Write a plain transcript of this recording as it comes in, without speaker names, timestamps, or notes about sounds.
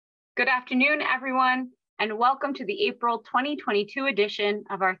Good afternoon, everyone, and welcome to the April 2022 edition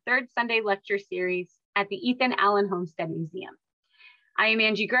of our third Sunday lecture series at the Ethan Allen Homestead Museum. I am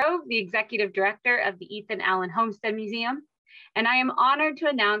Angie Grove, the Executive Director of the Ethan Allen Homestead Museum, and I am honored to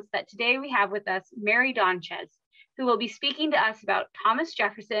announce that today we have with us Mary Donchez, who will be speaking to us about Thomas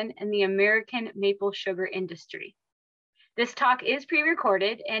Jefferson and the American maple sugar industry. This talk is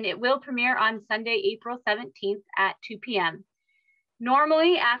pre-recorded and it will premiere on Sunday, April 17th at 2 p.m.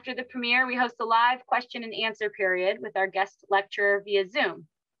 Normally, after the premiere, we host a live question and answer period with our guest lecturer via Zoom.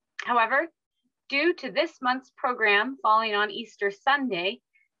 However, due to this month's program falling on Easter Sunday,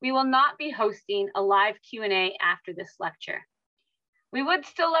 we will not be hosting a live Q&A after this lecture. We would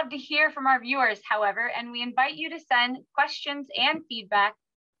still love to hear from our viewers, however, and we invite you to send questions and feedback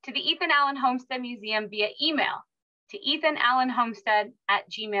to the Ethan Allen Homestead Museum via email to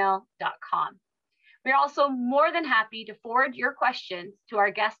ethanallenhomestead@gmail.com. We're also more than happy to forward your questions to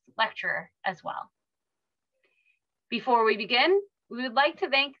our guest lecturer as well. Before we begin, we would like to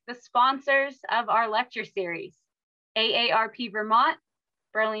thank the sponsors of our lecture series, AARP Vermont,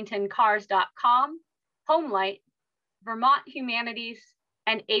 BurlingtonCars.com, HomeLight, Vermont Humanities,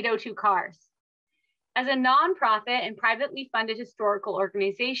 and 802 Cars. As a nonprofit and privately funded historical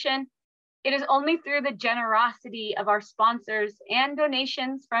organization, it is only through the generosity of our sponsors and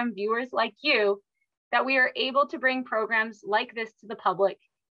donations from viewers like you that we are able to bring programs like this to the public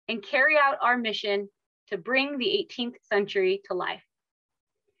and carry out our mission to bring the 18th century to life.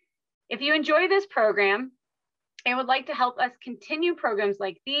 If you enjoy this program and would like to help us continue programs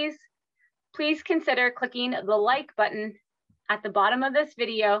like these, please consider clicking the like button at the bottom of this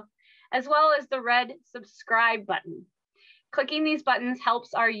video, as well as the red subscribe button. Clicking these buttons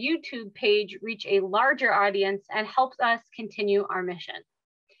helps our YouTube page reach a larger audience and helps us continue our mission.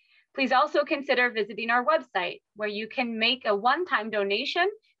 Please also consider visiting our website, where you can make a one-time donation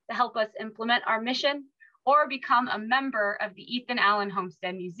to help us implement our mission, or become a member of the Ethan Allen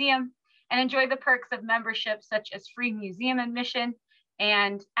Homestead Museum and enjoy the perks of membership, such as free museum admission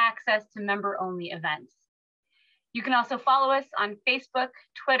and access to member-only events. You can also follow us on Facebook,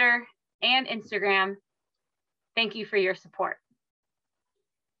 Twitter, and Instagram. Thank you for your support.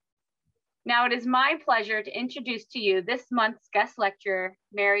 Now it is my pleasure to introduce to you this month's guest lecturer,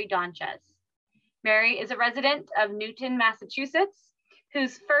 Mary Donchez. Mary is a resident of Newton, Massachusetts,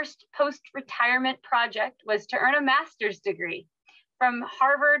 whose first post-retirement project was to earn a master's degree from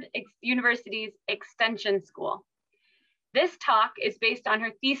Harvard University's Extension School. This talk is based on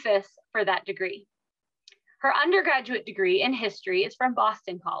her thesis for that degree. Her undergraduate degree in history is from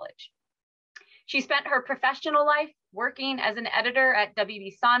Boston College. She spent her professional life working as an editor at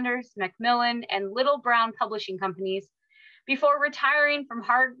WB Saunders, Macmillan, and Little Brown publishing companies before retiring from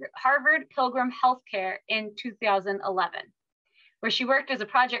Harvard Pilgrim Health Care in 2011, where she worked as a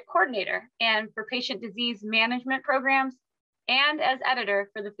project coordinator and for patient disease management programs and as editor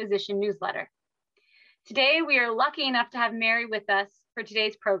for the physician newsletter. Today, we are lucky enough to have Mary with us for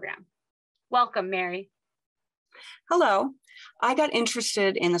today's program. Welcome, Mary. Hello. I got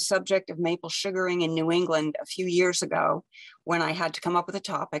interested in the subject of maple sugaring in New England a few years ago when I had to come up with a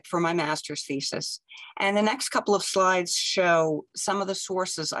topic for my master's thesis. And the next couple of slides show some of the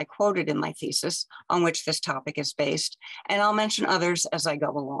sources I quoted in my thesis on which this topic is based, and I'll mention others as I go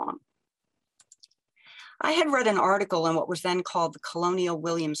along. I had read an article in what was then called the Colonial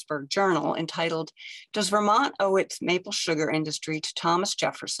Williamsburg Journal entitled, "Does Vermont Owe Its Maple Sugar Industry to Thomas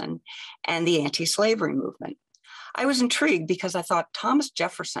Jefferson and the Anti-Slavery Movement?" I was intrigued because I thought, Thomas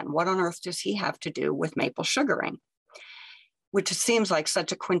Jefferson, what on earth does he have to do with maple sugaring? Which seems like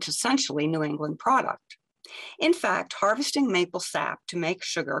such a quintessentially New England product. In fact, harvesting maple sap to make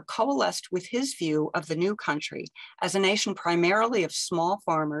sugar coalesced with his view of the new country as a nation primarily of small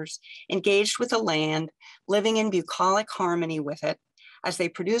farmers engaged with the land, living in bucolic harmony with it as they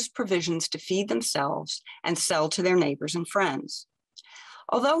produced provisions to feed themselves and sell to their neighbors and friends.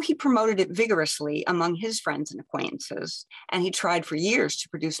 Although he promoted it vigorously among his friends and acquaintances, and he tried for years to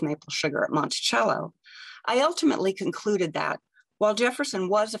produce maple sugar at Monticello, I ultimately concluded that while Jefferson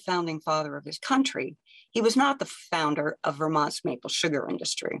was a founding father of his country, he was not the founder of Vermont's maple sugar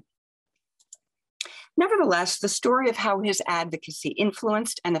industry. Nevertheless, the story of how his advocacy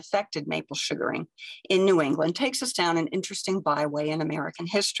influenced and affected maple sugaring in New England takes us down an interesting byway in American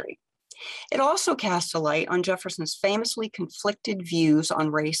history. It also casts a light on Jefferson's famously conflicted views on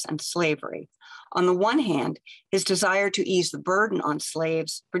race and slavery. On the one hand, his desire to ease the burden on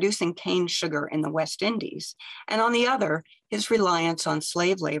slaves producing cane sugar in the West Indies, and on the other, his reliance on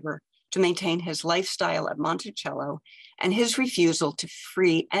slave labor to maintain his lifestyle at Monticello and his refusal to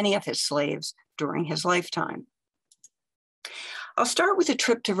free any of his slaves during his lifetime. I'll start with a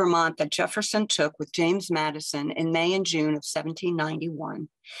trip to Vermont that Jefferson took with James Madison in May and June of 1791,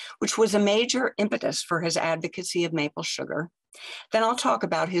 which was a major impetus for his advocacy of maple sugar. Then I'll talk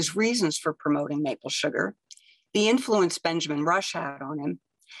about his reasons for promoting maple sugar, the influence Benjamin Rush had on him,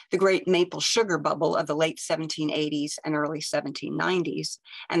 the great maple sugar bubble of the late 1780s and early 1790s,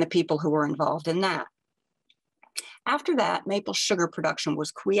 and the people who were involved in that. After that, maple sugar production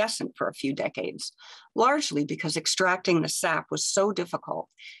was quiescent for a few decades, largely because extracting the sap was so difficult,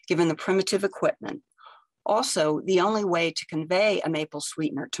 given the primitive equipment. Also, the only way to convey a maple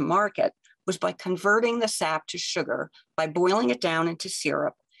sweetener to market was by converting the sap to sugar by boiling it down into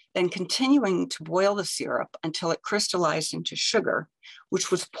syrup, then continuing to boil the syrup until it crystallized into sugar,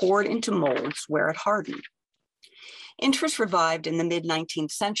 which was poured into molds where it hardened. Interest revived in the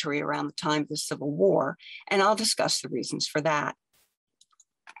mid-19th century around the time of the Civil War, and I'll discuss the reasons for that.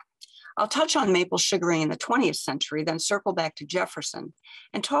 I'll touch on maple sugaring in the 20th century, then circle back to Jefferson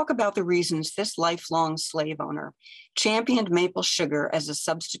and talk about the reasons this lifelong slave owner championed maple sugar as a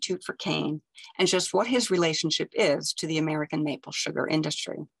substitute for cane and just what his relationship is to the American maple sugar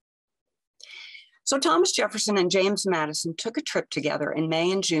industry. So Thomas Jefferson and James Madison took a trip together in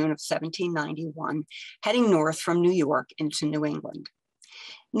May and June of 1791, heading north from New York into New England.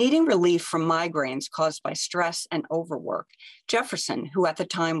 Needing relief from migraines caused by stress and overwork, Jefferson, who at the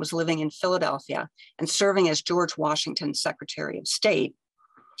time was living in Philadelphia and serving as George Washington's Secretary of State,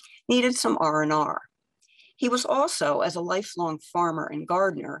 needed some R&R. He was also, as a lifelong farmer and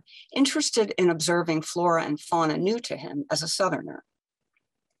gardener, interested in observing flora and fauna new to him as a Southerner.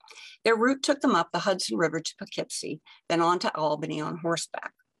 Their route took them up the Hudson River to Poughkeepsie, then on to Albany on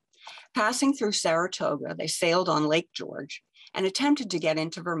horseback. Passing through Saratoga, they sailed on Lake George and attempted to get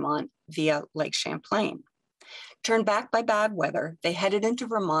into Vermont via Lake Champlain. Turned back by bad weather, they headed into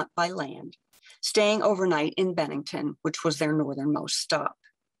Vermont by land, staying overnight in Bennington, which was their northernmost stop.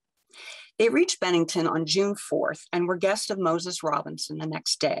 They reached Bennington on June 4th and were guests of Moses Robinson the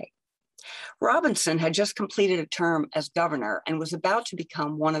next day. Robinson had just completed a term as governor and was about to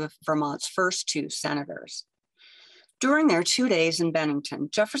become one of Vermont's first two senators. During their 2 days in Bennington,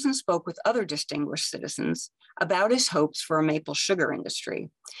 Jefferson spoke with other distinguished citizens about his hopes for a maple sugar industry,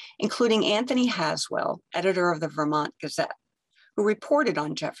 including Anthony Haswell, editor of the Vermont Gazette, who reported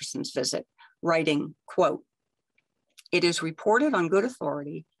on Jefferson's visit, writing, quote, "It is reported on good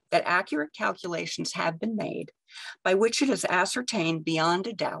authority that accurate calculations have been made by which it is ascertained beyond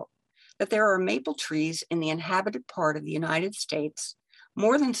a doubt that there are maple trees in the inhabited part of the United States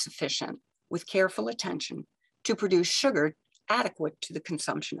more than sufficient, with careful attention, to produce sugar adequate to the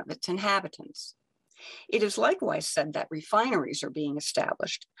consumption of its inhabitants. It is likewise said that refineries are being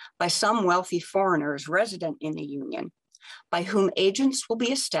established by some wealthy foreigners resident in the Union, by whom agents will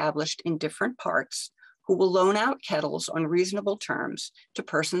be established in different parts who will loan out kettles on reasonable terms to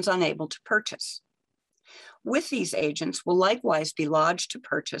persons unable to purchase. With these agents will likewise be lodged to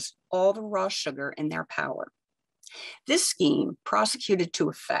purchase all the raw sugar in their power. This scheme, prosecuted to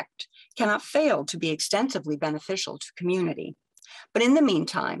effect, cannot fail to be extensively beneficial to community. But in the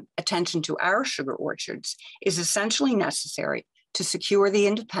meantime, attention to our sugar orchards is essentially necessary to secure the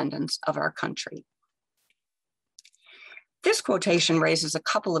independence of our country." This quotation raises a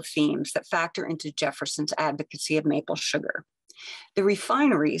couple of themes that factor into Jefferson's advocacy of maple sugar. The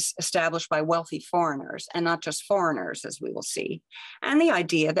refineries established by wealthy foreigners, and not just foreigners, as we will see, and the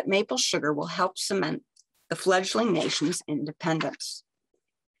idea that maple sugar will help cement the fledgling nation's independence.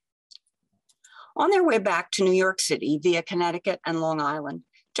 On their way back to New York City via Connecticut and Long Island,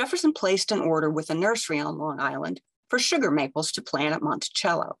 Jefferson placed an order with a nursery on Long Island for sugar maples to plant at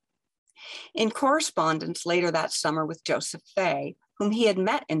Monticello. In correspondence later that summer with Joseph Fay, whom he had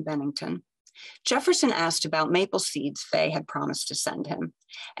met in Bennington, Jefferson asked about maple seeds Fay had promised to send him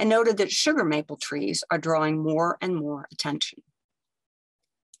and noted that sugar maple trees are drawing more and more attention.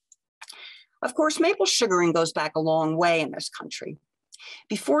 Of course, maple sugaring goes back a long way in this country.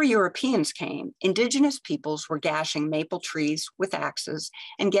 Before Europeans came, indigenous peoples were gashing maple trees with axes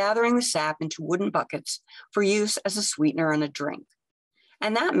and gathering the sap into wooden buckets for use as a sweetener in a drink.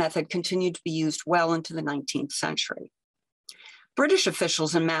 And that method continued to be used well into the 19th century. British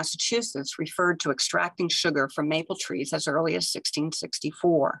officials in Massachusetts referred to extracting sugar from maple trees as early as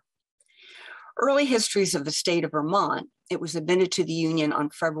 1664. Early histories of the state of Vermont, it was admitted to the Union on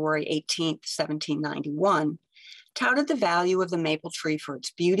February 18, 1791, touted the value of the maple tree for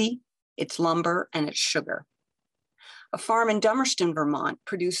its beauty, its lumber, and its sugar. A farm in Dummerston, Vermont,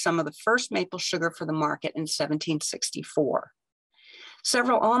 produced some of the first maple sugar for the market in 1764.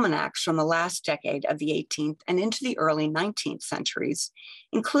 Several almanacs from the last decade of the 18th and into the early 19th centuries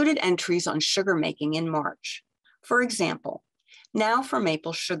included entries on sugar making in March. For example, Now for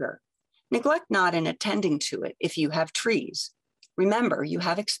maple sugar. Neglect not in attending to it if you have trees. Remember, you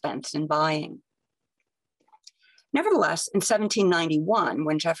have expense in buying. Nevertheless, in 1791,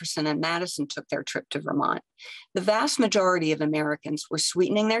 when Jefferson and Madison took their trip to Vermont, the vast majority of Americans were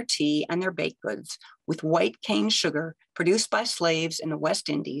sweetening their tea and their baked goods with white cane sugar produced by slaves in the West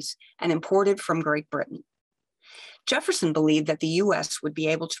Indies and imported from Great Britain. Jefferson believed that the U.S. would be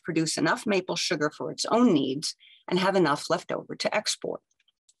able to produce enough maple sugar for its own needs and have enough left over to export.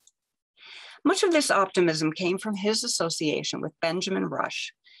 Much of this optimism came from his association with Benjamin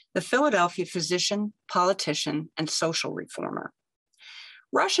Rush, the Philadelphia physician, politician, and social reformer.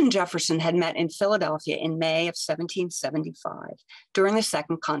 Rush and Jefferson had met in Philadelphia in May of 1775 during the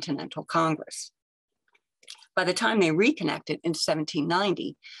Second Continental Congress. By the time they reconnected in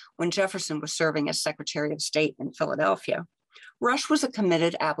 1790, when Jefferson was serving as Secretary of State in Philadelphia, Rush was a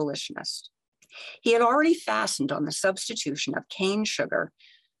committed abolitionist. He had already fastened on the substitution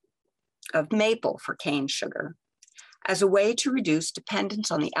of maple for cane sugar as a way to reduce dependence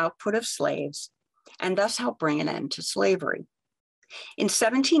on the output of slaves and thus help bring an end to slavery. In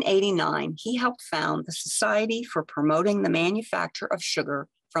 1789, he helped found the Society for Promoting the Manufacture of Sugar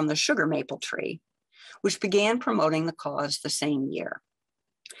from the Sugar Maple Tree, which began promoting the cause the same year.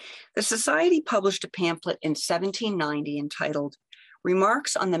 The society published a pamphlet in 1790 entitled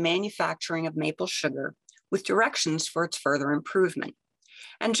Remarks on the Manufacturing of Maple Sugar with directions for its further improvement.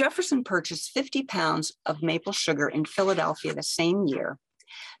 And Jefferson purchased 50 pounds of maple sugar in Philadelphia the same year.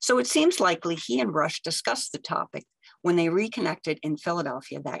 So it seems likely he and Rush discussed the topic when they reconnected in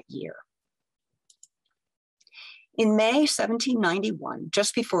Philadelphia that year. In May 1791,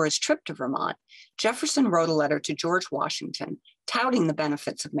 just before his trip to Vermont, Jefferson wrote a letter to George Washington touting the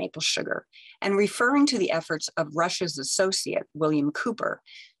benefits of maple sugar and referring to the efforts of Rush's associate, William Cooper,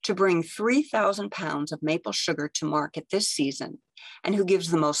 to bring 3,000 pounds of maple sugar to market this season, and who gives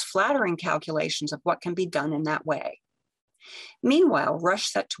the most flattering calculations of what can be done in that way. Meanwhile,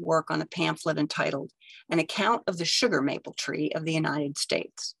 Rush set to work on a pamphlet entitled An Account of the Sugar Maple Tree of the United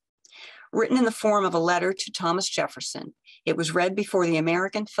States. Written in the form of a letter to Thomas Jefferson, it was read before the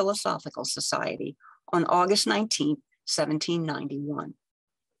American Philosophical Society on August 19, 1791.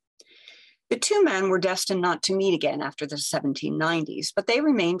 The two men were destined not to meet again after the 1790s, but they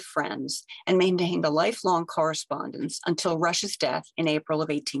remained friends and maintained a lifelong correspondence until Rush's death in April of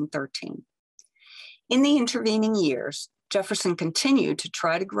 1813. In the intervening years, Jefferson continued to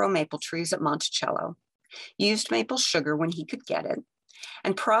try to grow maple trees at Monticello, used maple sugar when he could get it,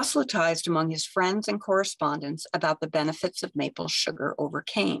 and proselytized among his friends and correspondents about the benefits of maple sugar over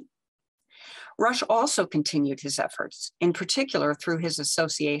cane. Rush also continued his efforts, in particular through his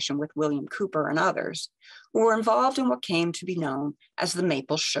association with William Cooper and others, who were involved in what came to be known as the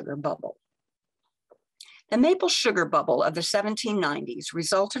maple sugar bubble. The maple sugar bubble of the 1790s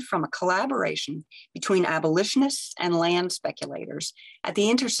resulted from a collaboration between abolitionists and land speculators at the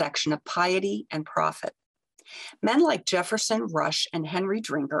intersection of piety and profit. Men like Jefferson, Rush, and Henry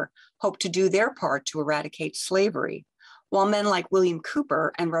Drinker hoped to do their part to eradicate slavery, while men like William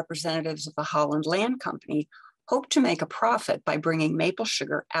Cooper and representatives of the Holland Land Company hoped to make a profit by bringing maple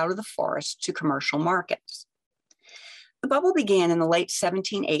sugar out of the forest to commercial markets. The bubble began in the late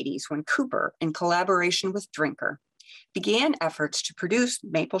 1780s when Cooper, in collaboration with Drinker, began efforts to produce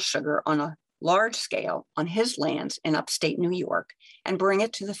maple sugar on a large scale on his lands in upstate New York and bring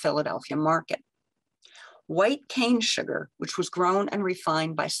it to the Philadelphia market. White cane sugar, which was grown and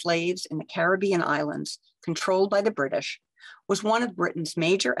refined by slaves in the Caribbean islands controlled by the British, was one of Britain's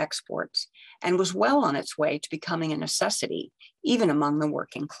major exports and was well on its way to becoming a necessity, even among the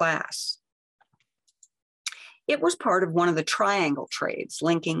working class. It was part of one of the triangle trades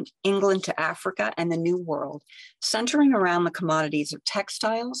linking England to Africa and the New World, centering around the commodities of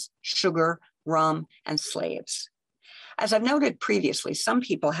textiles, sugar, rum, and slaves. As I've noted previously, some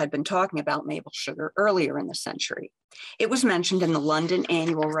people had been talking about maple sugar earlier in the century. It was mentioned in the London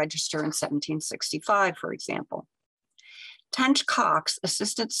Annual Register in 1765, for example. Tench Cox,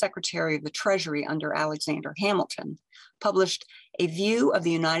 Assistant Secretary of the Treasury under Alexander Hamilton, published A View of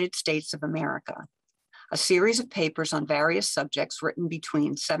the United States of America, a series of papers on various subjects written between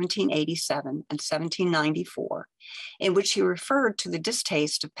 1787 and 1794, in which he referred to the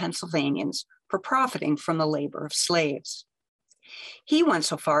distaste of Pennsylvanians for profiting from the labor of slaves. He went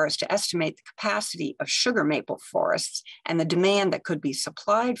so far as to estimate the capacity of sugar maple forests and the demand that could be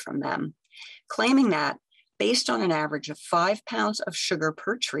supplied from them, claiming that, based on an average of 5 pounds of sugar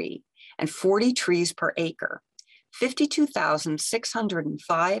per tree and 40 trees per acre,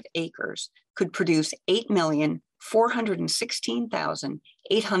 52,605 acres could produce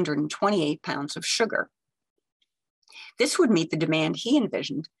 8,416,828 pounds of sugar. This would meet the demand he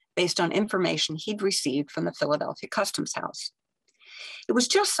envisioned based on information he'd received from the Philadelphia Customs House. It was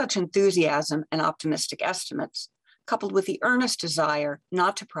just such enthusiasm and optimistic estimates, coupled with the earnest desire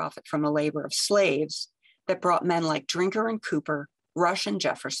not to profit from the labor of slaves, that brought men like Drinker and Cooper, Rush and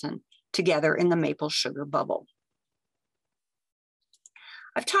Jefferson together in the maple sugar bubble.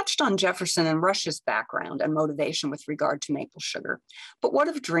 I've touched on Jefferson and Rush's background and motivation with regard to maple sugar, but what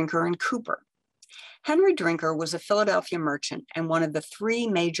of Drinker and Cooper? Henry Drinker was a Philadelphia merchant and one of the three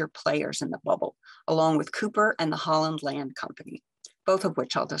major players in the bubble, along with Cooper and the Holland Land Company, both of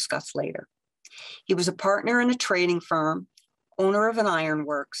which I'll discuss later. He was a partner in a trading firm, owner of an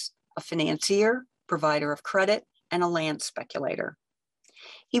ironworks, a financier, provider of credit, and a land speculator.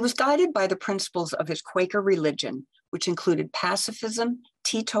 He was guided by the principles of his Quaker religion, which included pacifism,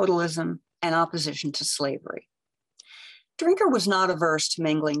 teetotalism, and opposition to slavery. Drinker was not averse to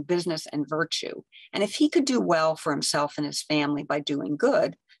mingling business and virtue, and if he could do well for himself and his family by doing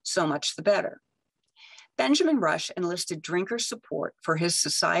good, so much the better. Benjamin Rush enlisted Drinker's support for his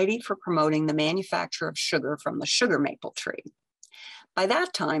Society for Promoting the Manufacture of Sugar from the Sugar Maple Tree. By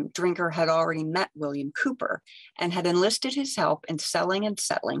that time, Drinker had already met William Cooper and had enlisted his help in selling and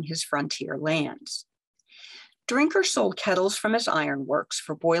settling his frontier lands. Drinker sold kettles from his ironworks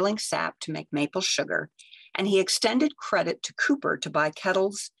for boiling sap to make maple sugar, and he extended credit to Cooper to buy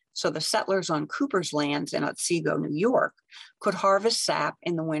kettles so the settlers on Cooper's lands in Otsego, New York, could harvest sap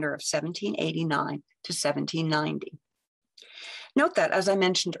in the winter of 1789 to 1790. Note that, as I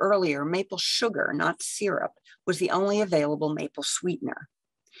mentioned earlier, maple sugar, not syrup, was the only available maple sweetener.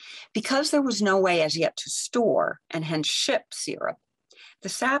 Because there was no way as yet to store and hence ship syrup, the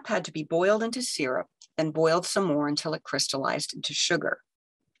sap had to be boiled into syrup, then boiled some more until it crystallized into sugar.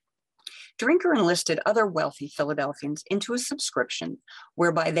 Drinker enlisted other wealthy Philadelphians into a subscription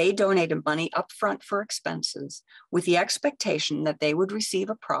whereby they donated money upfront for expenses with the expectation that they would receive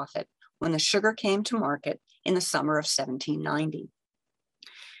a profit when the sugar came to market in the summer of 1790.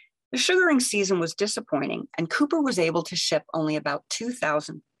 The sugaring season was disappointing, and Cooper was able to ship only about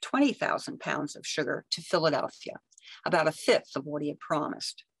 20,000 pounds of sugar to Philadelphia, about a fifth of what he had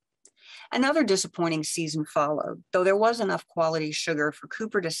promised. Another disappointing season followed, though there was enough quality sugar for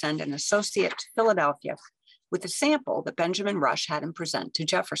Cooper to send an associate to Philadelphia with a sample that Benjamin Rush had him present to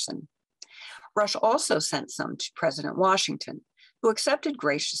Jefferson. Rush also sent some to President Washington, who accepted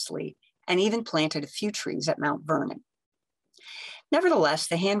graciously and even planted a few trees at Mount Vernon. Nevertheless,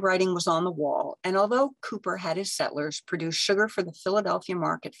 the handwriting was on the wall, and although Cooper had his settlers produce sugar for the Philadelphia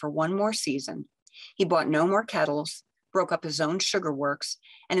market for one more season, he bought no more kettles, broke up his own sugar works,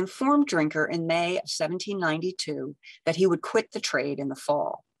 and informed Drinker in May of 1792 that he would quit the trade in the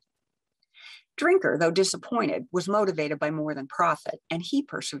fall. Drinker, though disappointed, was motivated by more than profit, and he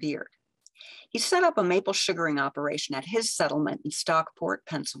persevered. He set up a maple sugaring operation at his settlement in Stockport,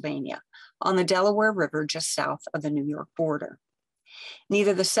 Pennsylvania, on the Delaware River just south of the New York border.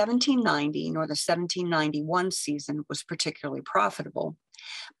 Neither the 1790 nor the 1791 season was particularly profitable,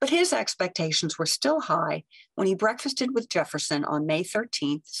 but his expectations were still high when he breakfasted with Jefferson on May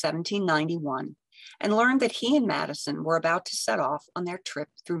 13, 1791, and learned that he and Madison were about to set off on their trip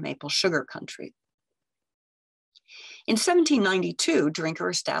through maple sugar country. In 1792, Drinker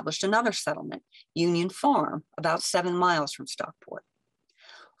established another settlement, Union Farm, about 7 miles from Stockport.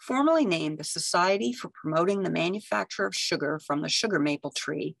 Formerly named the Society for Promoting the Manufacture of Sugar from the Sugar Maple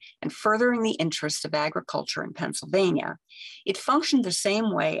Tree and Furthering the Interests of Agriculture in Pennsylvania, it functioned the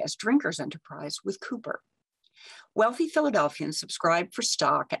same way as Drinker's enterprise with Cooper. Wealthy Philadelphians subscribed for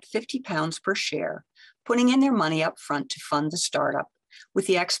stock at 50 pounds per share, putting in their money up front to fund the startup, with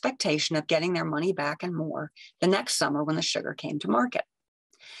the expectation of getting their money back and more the next summer when the sugar came to market.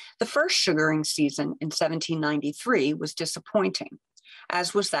 The first sugaring season in 1793 was disappointing,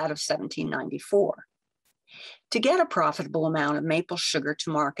 as was that of 1794. To get a profitable amount of maple sugar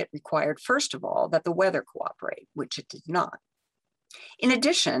to market required, first of all, that the weather cooperate, which it did not. In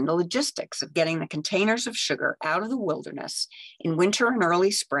addition, the logistics of getting the containers of sugar out of the wilderness in winter and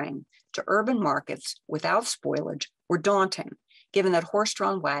early spring to urban markets without spoilage were daunting, given that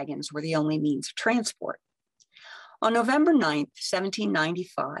horse-drawn wagons were the only means of transport. On November 9,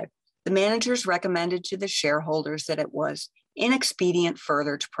 1795, the managers recommended to the shareholders that it was inexpedient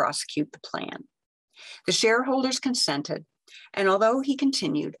further to prosecute the plan. The shareholders consented, and although he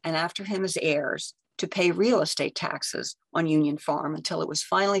continued, and after him his heirs, to pay real estate taxes on Union Farm until it was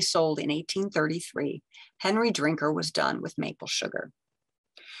finally sold in 1833, Henry Drinker was done with maple sugar.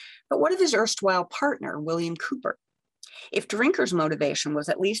 But what of his erstwhile partner, William Cooper? If Drinker's motivation was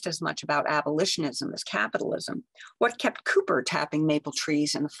at least as much about abolitionism as capitalism, what kept Cooper tapping maple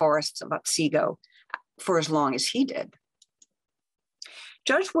trees in the forests of Otsego for as long as he did?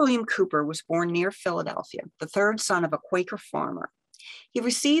 Judge William Cooper was born near Philadelphia, the third son of a Quaker farmer. He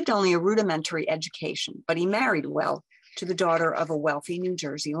received only a rudimentary education, but he married well to the daughter of a wealthy New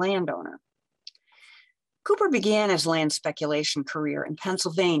Jersey landowner. Cooper began his land speculation career in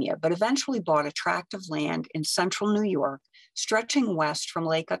Pennsylvania, but eventually bought a tract of land in central New York, stretching west from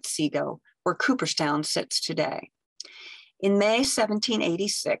Lake Otsego, where Cooperstown sits today. In May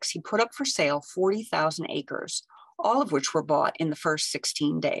 1786, he put up for sale 40,000 acres, all of which were bought in the first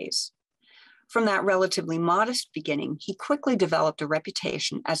 16 days. From that relatively modest beginning, he quickly developed a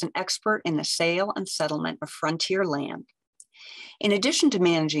reputation as an expert in the sale and settlement of frontier land. In addition to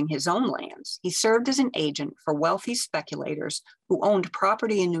managing his own lands, he served as an agent for wealthy speculators who owned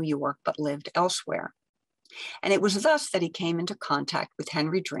property in New York but lived elsewhere. And it was thus that he came into contact with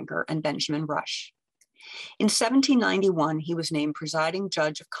Henry Drinker and Benjamin Rush. In 1791, he was named presiding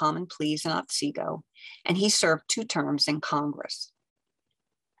judge of common pleas in Otsego, and he served 2 terms in Congress.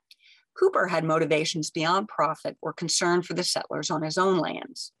 Cooper had motivations beyond profit or concern for the settlers on his own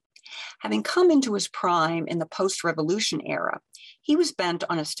lands. Having come into his prime in the post-revolution era, he was bent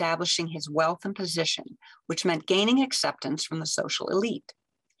on establishing his wealth and position, which meant gaining acceptance from the social elite.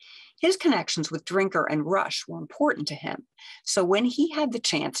 His connections with Drinker and Rush were important to him, so when he had the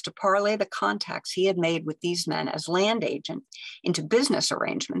chance to parlay the contacts he had made with these men as land agent into business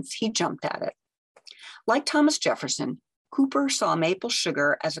arrangements, he jumped at it. Like Thomas Jefferson, Cooper saw maple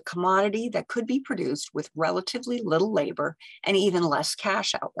sugar as a commodity that could be produced with relatively little labor and even less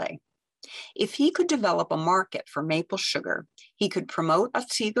cash outlay. If he could develop a market for maple sugar, he could promote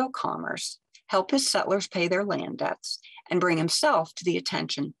Otsego commerce, help his settlers pay their land debts, and bring himself to the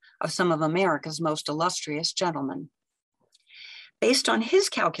attention of some of America's most illustrious gentlemen. Based on his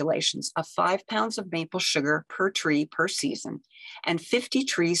calculations of 5 pounds of maple sugar per tree per season and 50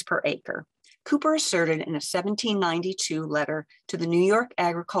 trees per acre, Cooper asserted in a 1792 letter to the New York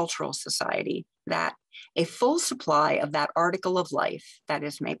Agricultural Society that a full supply of that article of life, that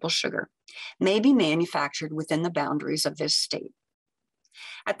is maple sugar, may be manufactured within the boundaries of this state.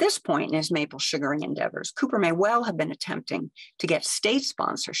 At this point in his maple sugaring endeavors, Cooper may well have been attempting to get state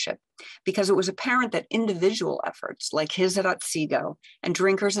sponsorship because it was apparent that individual efforts like his at Otsego and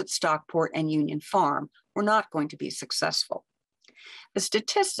Drinkers at Stockport and Union Farm were not going to be successful. The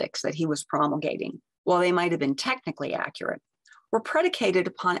statistics that he was promulgating, while they might have been technically accurate, were predicated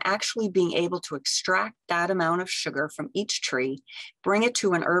upon actually being able to extract that amount of sugar from each tree, bring it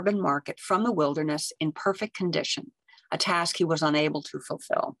to an urban market from the wilderness in perfect condition, a task he was unable to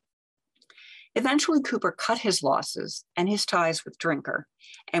fulfill. Eventually, Cooper cut his losses and his ties with Drinker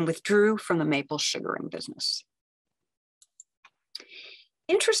and withdrew from the maple sugaring business.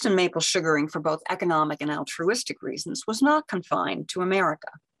 Interest in maple sugaring for both economic and altruistic reasons was not confined to America.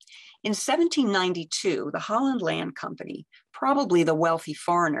 In 1792, the Holland Land Company, probably the wealthy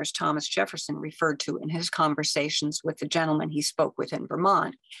foreigners Thomas Jefferson referred to in his conversations with the gentleman he spoke with in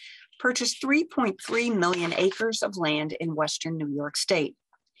Vermont, purchased 3.3 million acres of land in western New York State.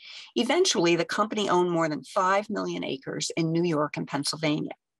 Eventually, the company owned more than 5 million acres in New York and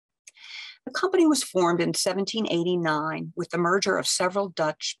Pennsylvania. The company was formed in 1789 with the merger of several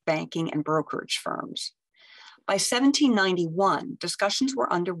Dutch banking and brokerage firms. By 1791, discussions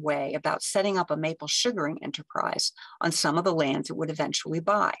were underway about setting up a maple sugaring enterprise on some of the lands it would eventually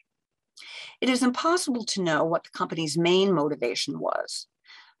buy. It is impossible to know what the company's main motivation was.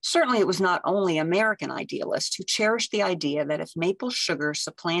 Certainly, it was not only American idealists who cherished the idea that if maple sugar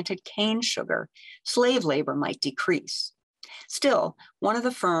supplanted cane sugar, slave labor might decrease. Still, one of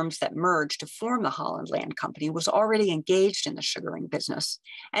the firms that merged to form the Holland Land Company was already engaged in the sugaring business,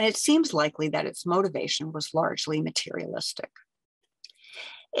 and it seems likely that its motivation was largely materialistic.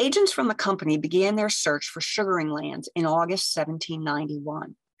 Agents from the company began their search for sugaring lands in August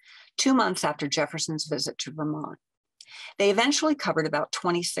 1791, 2 months after Jefferson's visit to Vermont. They eventually covered about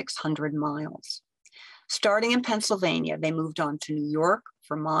 2,600 miles. Starting in Pennsylvania, they moved on to New York,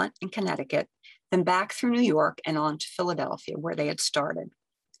 Vermont, and Connecticut, then back through New York and on to Philadelphia, where they had started.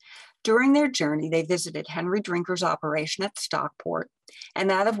 During their journey, they visited Henry Drinker's operation at Stockport and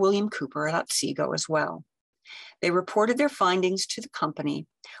that of William Cooper at Otsego as well. They reported their findings to the company,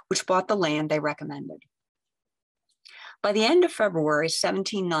 which bought the land they recommended. By the end of February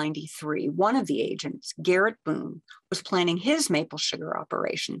 1793, one of the agents, Garrett Boone, was planning his maple sugar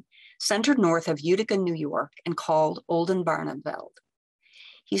operation, centered north of Utica, New York, and called Oldenbarneveld.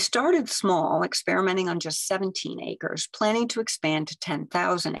 He started small, experimenting on just 17 acres, planning to expand to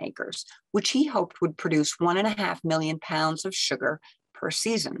 10,000 acres, which he hoped would produce 1.5 million pounds of sugar per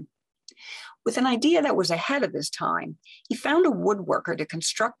season. With an idea that was ahead of his time, he found a woodworker to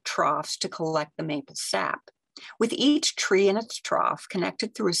construct troughs to collect the maple sap. with each tree in its trough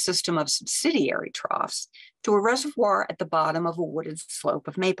connected through a system of subsidiary troughs to a reservoir at the bottom of a wooded slope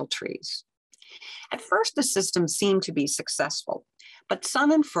of maple trees. At first, the system seemed to be successful, but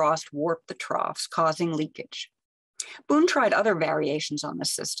sun and frost warped the troughs, causing leakage. Boone tried other variations on the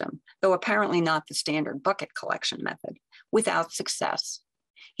system, though apparently not the standard bucket collection method, without success.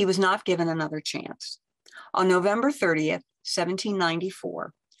 He was not given another chance. On November 30th,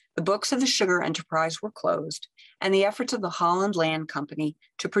 1794, the books of the sugar enterprise were closed, and the efforts of the Holland Land Company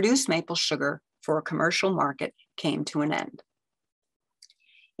to produce maple sugar for a commercial market came to an end.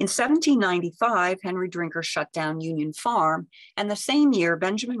 In 1795, Henry Drinker shut down Union Farm, and the same year,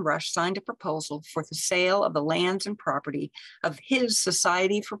 Benjamin Rush signed a proposal for the sale of the lands and property of his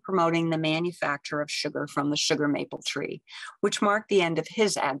Society for Promoting the Manufacture of Sugar from the Sugar Maple Tree, which marked the end of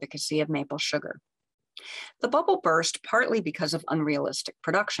his advocacy of maple sugar. The bubble burst partly because of unrealistic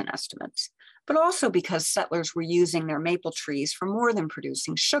production estimates, but also because settlers were using their maple trees for more than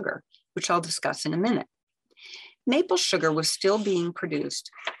producing sugar, which I'll discuss in a minute. Maple sugar was still being produced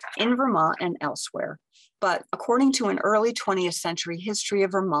in Vermont and elsewhere, but according to an early 20th century history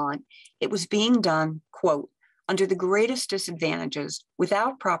of Vermont, it was being done, quote, under the greatest disadvantages,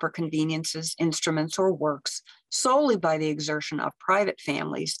 without proper conveniences, instruments, or works, solely by the exertion of private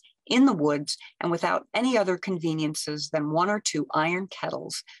families in the woods and without any other conveniences than 1 or 2 iron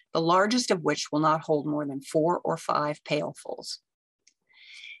kettles, the largest of which will not hold more than 4 or 5 pailfuls.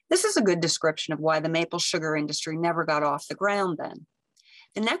 This is a good description of why the maple sugar industry never got off the ground then.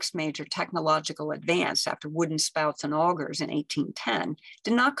 The next major technological advance after wooden spouts and augers in 1810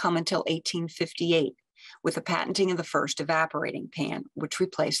 did not come until 1858, with the patenting of the first evaporating pan, which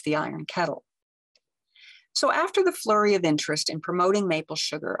replaced the iron kettle. So after the flurry of interest in promoting maple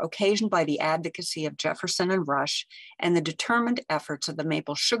sugar occasioned by the advocacy of Jefferson and Rush and the determined efforts of the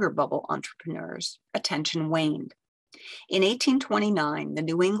maple sugar bubble entrepreneurs, attention waned. In 1829, the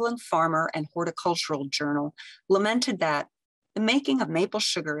New England Farmer and Horticultural Journal lamented that the making of maple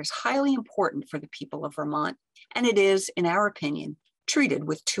sugar is highly important for the people of Vermont, and it is, in our opinion, treated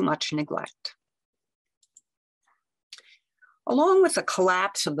with too much neglect. Along with the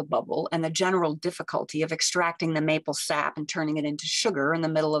collapse of the bubble and the general difficulty of extracting the maple sap and turning it into sugar in the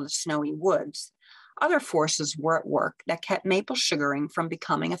middle of the snowy woods, other forces were at work that kept maple sugaring from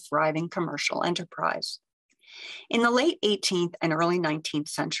becoming a thriving commercial enterprise. In the late 18th and early 19th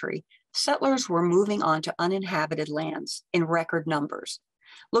century, settlers were moving on to uninhabited lands in record numbers,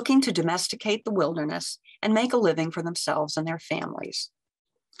 looking to domesticate the wilderness and make a living for themselves and their families.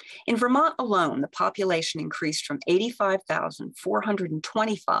 In Vermont alone, the population increased from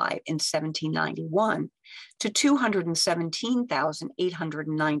 85,425 in 1791 to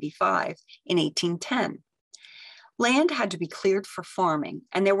 217,895 in 1810. Land had to be cleared for farming,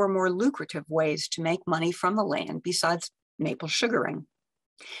 and there were more lucrative ways to make money from the land besides maple sugaring.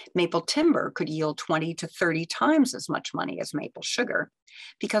 Maple timber could yield 20 to 30 times as much money as maple sugar,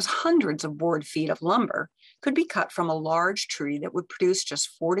 because hundreds of board feet of lumber could be cut from a large tree that would produce just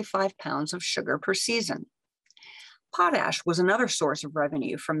 45 pounds of sugar per season. Potash was another source of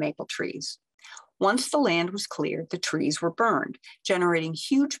revenue from maple trees. Once the land was cleared, the trees were burned, generating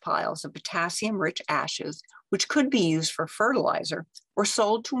huge piles of potassium-rich ashes, which could be used for fertilizer or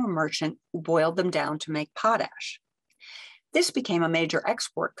sold to a merchant who boiled them down to make potash. This became a major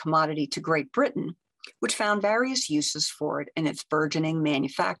export commodity to Great Britain, which found various uses for it in its burgeoning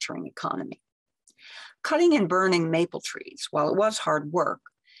manufacturing economy. Cutting and burning maple trees, while it was hard work,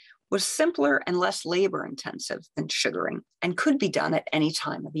 was simpler and less labor-intensive than sugaring and could be done at any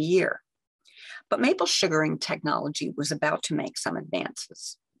time of the year. But maple sugaring technology was about to make some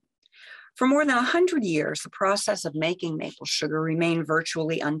advances. For more than 100 years, the process of making maple sugar remained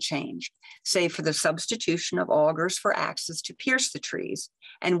virtually unchanged, save for the substitution of augers for axes to pierce the trees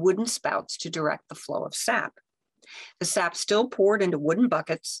and wooden spouts to direct the flow of sap. The sap still poured into wooden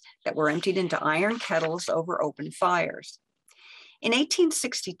buckets that were emptied into iron kettles over open fires. In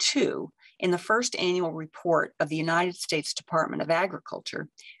 1862, in the first annual report of the United States Department of Agriculture,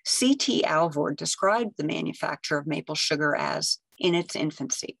 C.T. Alvord described the manufacture of maple sugar as in its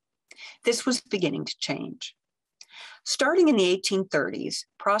infancy. This was beginning to change. Starting in the 1830s,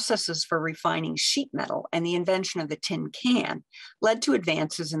 processes for refining sheet metal and the invention of the tin can led to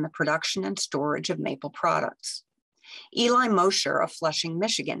advances in the production and storage of maple products. Eli Mosher of Flushing,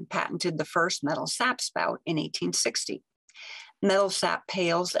 Michigan, patented the first metal sap spout in 1860. Metal sap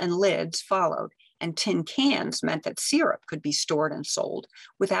pails and lids followed, and tin cans meant that syrup could be stored and sold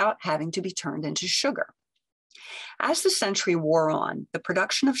without having to be turned into sugar. As the century wore on, the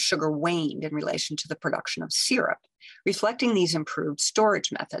production of sugar waned in relation to the production of syrup, reflecting these improved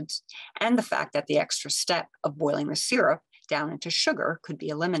storage methods and the fact that the extra step of boiling the syrup down into sugar could be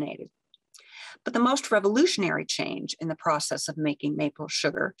eliminated. But the most revolutionary change in the process of making maple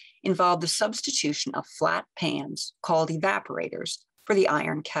sugar involved the substitution of flat pans, called evaporators, for the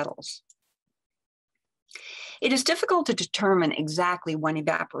iron kettles. It is difficult to determine exactly when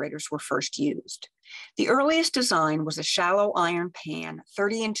evaporators were first used. The earliest design was a shallow iron pan,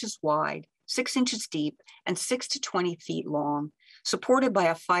 30 inches wide, 6 inches deep, and 6 to 20 feet long, supported by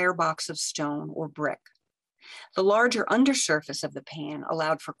a firebox of stone or brick. The larger undersurface of the pan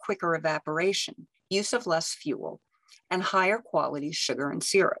allowed for quicker evaporation, use of less fuel, and higher quality sugar and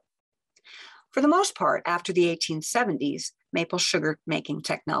syrup. For the most part, after the 1870s, maple sugar making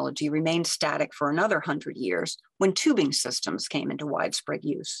technology remained static for another 100 years when tubing systems came into widespread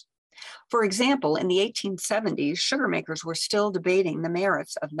use. For example, in the 1870s, sugar makers were still debating the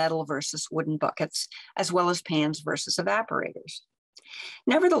merits of metal versus wooden buckets, as well as pans versus evaporators.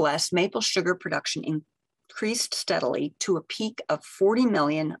 Nevertheless, maple sugar production increased steadily to a peak of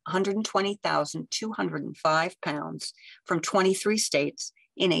 40,120,205 pounds from 23 states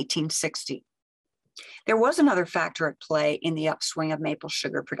in 1860. There was another factor at play in the upswing of maple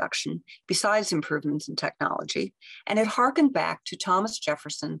sugar production, besides improvements in technology, and it harkened back to Thomas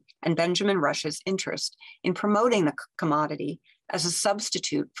Jefferson and Benjamin Rush's interest in promoting the commodity as a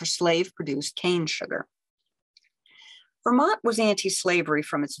substitute for slave-produced cane sugar. Vermont was anti-slavery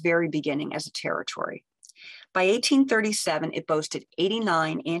from its very beginning as a territory. By 1837, it boasted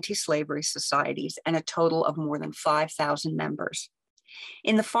 89 anti-slavery societies and a total of more than 5,000 members.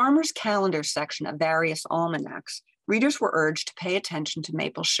 In the farmer's calendar section of various almanacs, readers were urged to pay attention to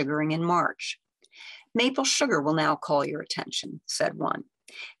maple sugaring in March. "Maple sugar will now call your attention," said one.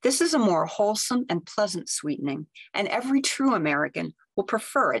 "This is a more wholesome and pleasant sweetening, and every true American will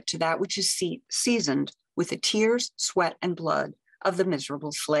prefer it to that which is seasoned with the tears, sweat, and blood of the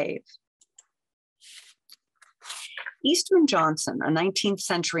miserable slave." Eastman Johnson, a 19th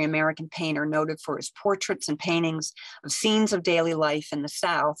century American painter noted for his portraits and paintings of scenes of daily life in the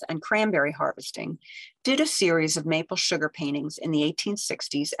South and cranberry harvesting, did a series of maple sugar paintings in the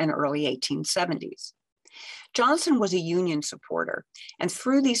 1860s and early 1870s. Johnson was a Union supporter, and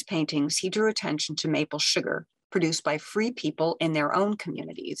through these paintings, he drew attention to maple sugar produced by free people in their own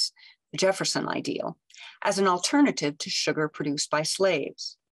communities, the Jefferson ideal, as an alternative to sugar produced by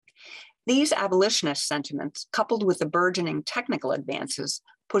slaves. These abolitionist sentiments, coupled with the burgeoning technical advances,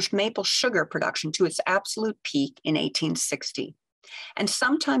 pushed maple sugar production to its absolute peak in 1860. And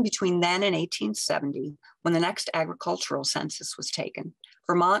sometime between then and 1870, when the next agricultural census was taken,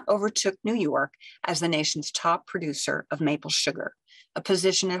 Vermont overtook New York as the nation's top producer of maple sugar, a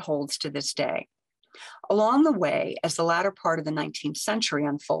position it holds to this day. Along the way, as the latter part of the 19th century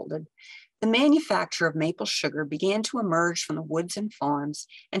unfolded, the manufacture of maple sugar began to emerge from the woods and farms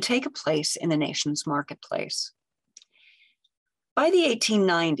and take a place in the nation's marketplace. By the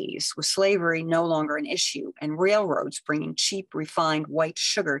 1890s, with slavery no longer an issue and railroads bringing cheap, refined white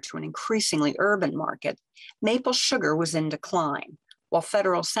sugar to an increasingly urban market, maple sugar was in decline, while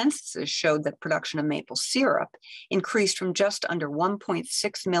federal censuses showed that production of maple syrup increased from just under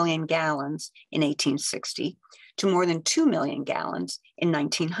 1.6 million gallons in 1860 to more than 2 million gallons in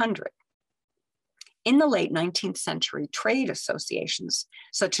 1900. In the late 19th century, trade associations,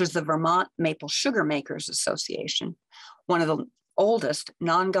 such as the Vermont Maple Sugar Makers Association, one of the oldest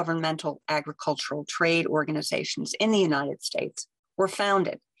non-governmental agricultural trade organizations in the United States, were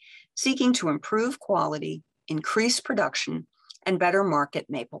founded, seeking to improve quality, increase production, and better market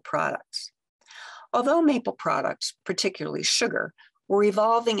maple products. Although maple products, particularly sugar, were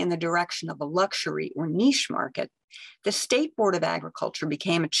evolving in the direction of a luxury or niche market, the State Board of Agriculture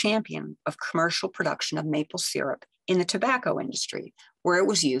became a champion of commercial production of maple syrup in the tobacco industry, where it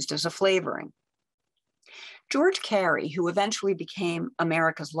was used as a flavoring. George Carey, who eventually became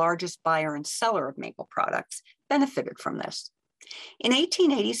America's largest buyer and seller of maple products, benefited from this. In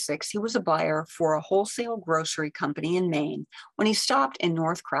 1886, he was a buyer for a wholesale grocery company in Maine when he stopped in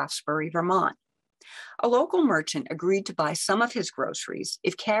North Craftsbury, Vermont. A local merchant agreed to buy some of his groceries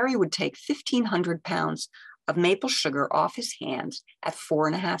if Carey would take 1,500 pounds of maple sugar off his hands at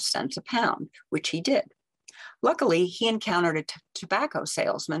 4.5 cents a pound, which he did. Luckily, he encountered a tobacco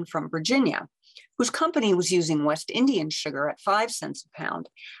salesman from Virginia, whose company was using West Indian sugar at 5 cents a pound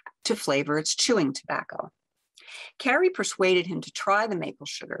to flavor its chewing tobacco. Carey persuaded him to try the maple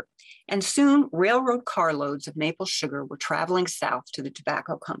sugar, and soon railroad carloads of maple sugar were traveling south to the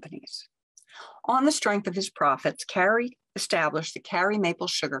tobacco companies. On the strength of his profits, Carey established the Cary Maple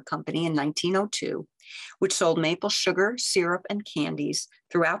Sugar Company in 1902, which sold maple sugar, syrup, and candies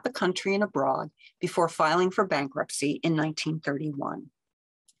throughout the country and abroad before filing for bankruptcy in 1931.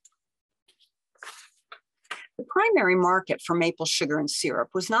 The primary market for maple sugar and syrup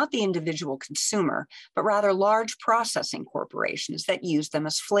was not the individual consumer, but rather large processing corporations that used them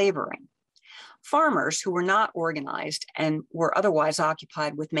as flavoring. Farmers who were not organized and were otherwise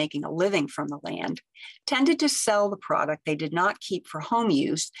occupied with making a living from the land tended to sell the product they did not keep for home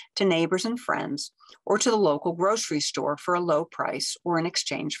use to neighbors and friends or to the local grocery store for a low price or in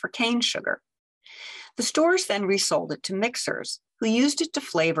exchange for cane sugar. The stores then resold it to mixers who used it to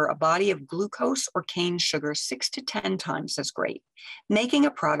flavor a body of glucose or cane sugar 6 to 10 times as great, making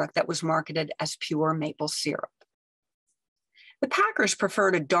a product that was marketed as pure maple syrup. The packers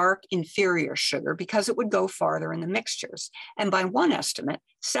preferred a dark, inferior sugar because it would go farther in the mixtures, and by one estimate,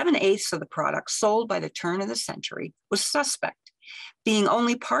 7/8 of the product sold by the turn of the century was suspect, being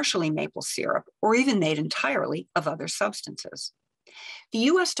only partially maple syrup or even made entirely of other substances. The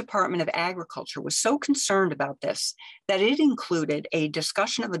U.S. Department of Agriculture was so concerned about this that it included a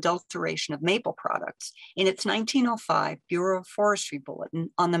discussion of adulteration of maple products in its 1905 Bureau of Forestry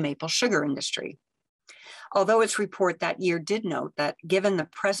Bulletin on the maple sugar industry. Although its report that year did note that given the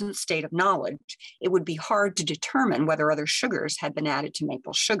present state of knowledge, it would be hard to determine whether other sugars had been added to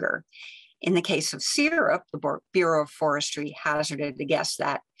maple sugar. In the case of syrup, the Bureau of Forestry hazarded a guess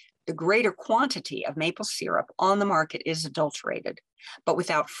that the greater quantity of maple syrup on the market is adulterated, but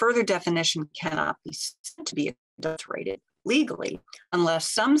without further definition cannot be said to be adulterated legally unless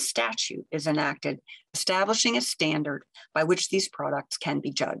some statute is enacted establishing a standard by which these products can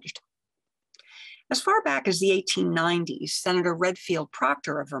be judged. As far back as the 1890s, Senator Redfield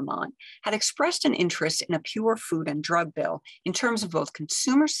Proctor of Vermont had expressed an interest in a pure food and drug bill in terms of both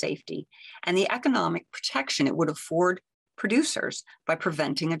consumer safety and the economic protection it would afford producers by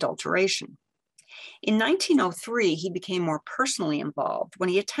preventing adulteration. In 1903, he became more personally involved when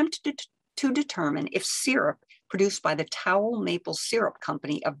he attempted to determine if syrup produced by the Towel Maple Syrup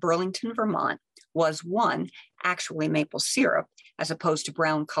Company of Burlington, Vermont, was one, actually maple syrup, as opposed to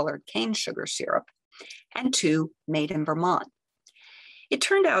brown-colored cane sugar syrup, and two, made in Vermont. It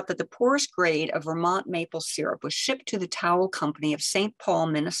turned out that the poorest grade of Vermont maple syrup was shipped to the Towel Company of St. Paul,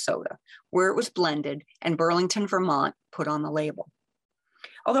 Minnesota, where it was blended and Burlington, Vermont put on the label.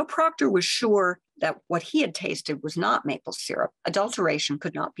 Although Proctor was sure that what he had tasted was not maple syrup, adulteration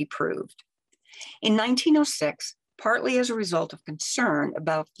could not be proved. In 1906, partly as a result of concern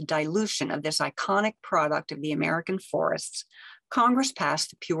about the dilution of this iconic product of the American forests, Congress passed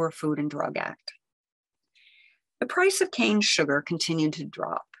the Pure Food and Drug Act. The price of cane sugar continued to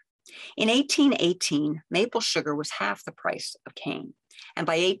drop. In 1818, maple sugar was half the price of cane, and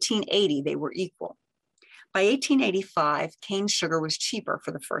by 1880, they were equal. By 1885, cane sugar was cheaper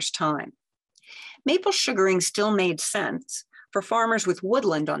for the first time. Maple sugaring still made sense for farmers with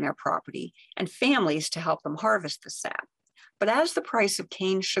woodland on their property and families to help them harvest the sap. But as the price of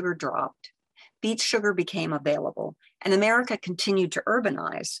cane sugar dropped, beet sugar became available, and America continued to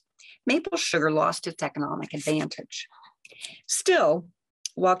urbanize, maple sugar lost its economic advantage. Still,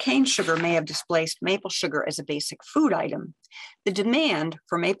 while cane sugar may have displaced maple sugar as a basic food item, the demand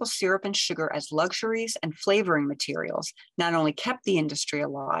for maple syrup and sugar as luxuries and flavoring materials not only kept the industry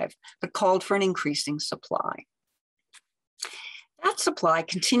alive, but called for an increasing supply. That supply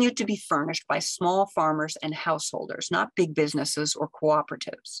continued to be furnished by small farmers and householders, not big businesses or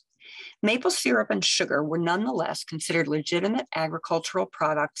cooperatives. Maple syrup and sugar were nonetheless considered legitimate agricultural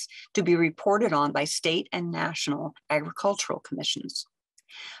products to be reported on by state and national agricultural commissions.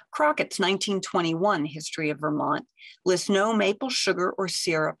 Crockett's 1921 History of Vermont lists no maple sugar or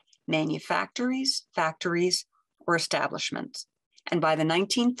syrup manufactories, factories, or establishments. And by the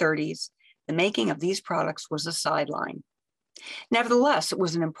 1930s, the making of these products was a sideline. Nevertheless, it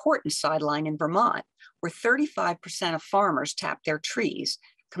was an important sideline in Vermont, where 35% of farmers tapped their trees,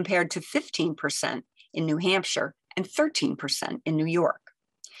 compared to 15% in New Hampshire and 13% in New York.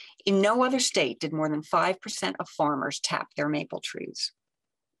 In no other state did more than 5% of farmers tap their maple trees.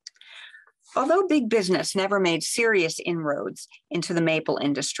 Although big business never made serious inroads into the maple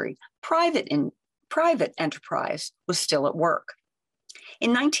industry, private enterprise was still at work.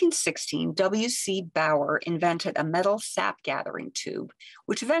 In 1916, W.C. Bauer invented a metal sap gathering tube,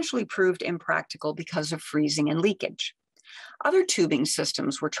 which eventually proved impractical because of freezing and leakage. Other tubing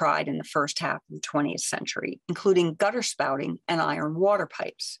systems were tried in the first half of the 20th century, including gutter spouting and iron water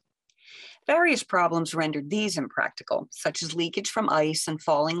pipes. Various problems rendered these impractical, such as leakage from ice and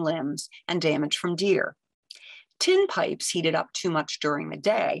falling limbs and damage from deer. Tin pipes heated up too much during the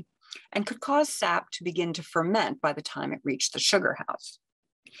day, and could cause sap to begin to ferment by the time it reached the sugar house.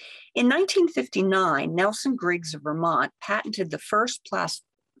 In 1959, Nelson Griggs of Vermont patented the first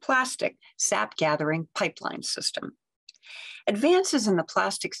plastic sap-gathering pipeline system. Advances in the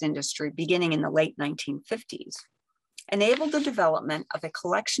plastics industry beginning in the late 1950s enabled the development of a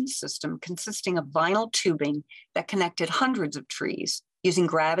collection system consisting of vinyl tubing that connected hundreds of trees, using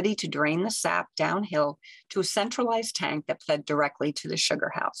gravity to drain the sap downhill to a centralized tank that fed directly to the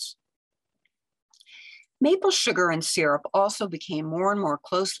sugar house. Maple sugar and syrup also became more and more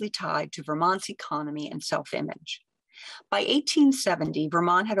closely tied to Vermont's economy and self-image. By 1870,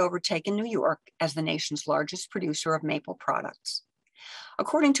 Vermont had overtaken New York as the nation's largest producer of maple products.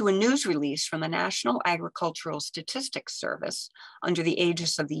 According to a news release from the National Agricultural Statistics Service under the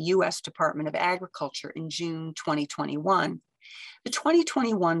aegis of the U.S. Department of Agriculture in June 2021, the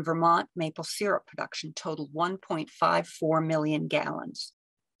 2021 Vermont maple syrup production totaled 1.54 million gallons.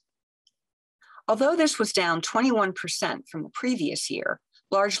 Although this was down 21% from the previous year,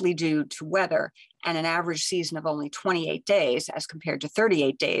 largely due to weather and an average season of only 28 days as compared to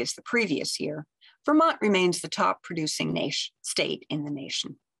 38 days the previous year, Vermont remains the top producing state in the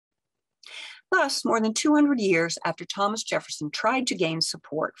nation. Thus, more than 200 years after Thomas Jefferson tried to gain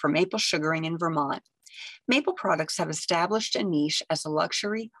support for maple sugaring in Vermont, maple products have established a niche as a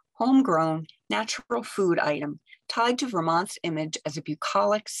luxury, homegrown, natural food item tied to Vermont's image as a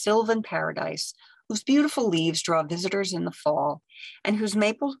bucolic sylvan paradise whose beautiful leaves draw visitors in the fall and whose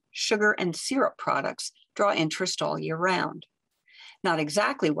maple sugar and syrup products draw interest all year round. Not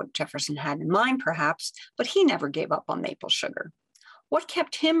exactly what Jefferson had in mind, perhaps, but he never gave up on maple sugar. What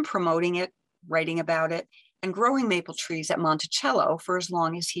kept him promoting it, writing about it, and growing maple trees at Monticello for as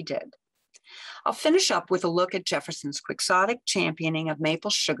long as he did? I'll finish up with a look at Jefferson's quixotic championing of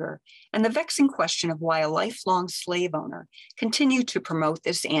maple sugar and the vexing question of why a lifelong slave owner continued to promote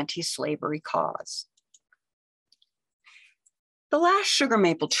this anti-slavery cause. The last sugar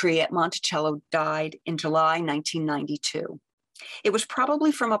maple tree at Monticello died in July 1992. It was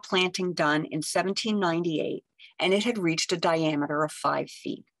probably from a planting done in 1798, and it had reached a diameter of 5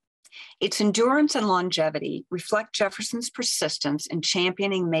 feet. Its endurance and longevity reflect Jefferson's persistence in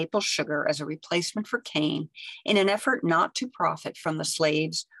championing maple sugar as a replacement for cane in an effort not to profit from the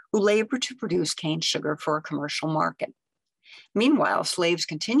slaves who labored to produce cane sugar for a commercial market. Meanwhile, slaves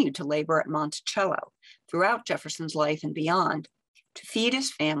continued to labor at Monticello throughout Jefferson's life and beyond to feed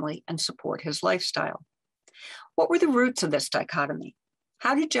his family and support his lifestyle. What were the roots of this dichotomy?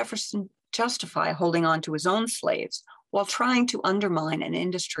 How did Jefferson justify holding on to his own slaves while trying to undermine an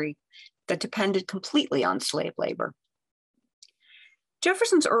industry that depended completely on slave labor?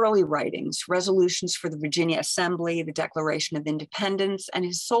 Jefferson's early writings, resolutions for the Virginia Assembly, the Declaration of Independence, and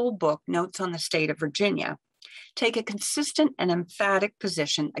his sole book, Notes on the State of Virginia, take a consistent and emphatic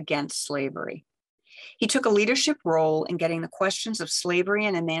position against slavery. He took a leadership role in getting the questions of slavery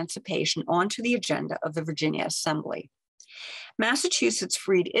and emancipation onto the agenda of the Virginia Assembly. Massachusetts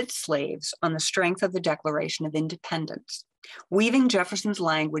freed its slaves on the strength of the Declaration of Independence, weaving Jefferson's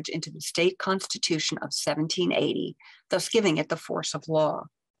language into the state constitution of 1780, thus giving it the force of law.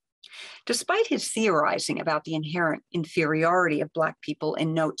 Despite his theorizing about the inherent inferiority of Black people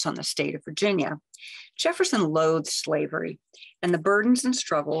in Notes on the State of Virginia, Jefferson loathed slavery and the burdens and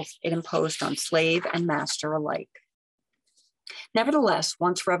struggles it imposed on slave and master alike. Nevertheless,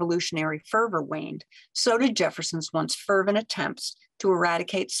 once revolutionary fervor waned, so did Jefferson's once fervent attempts to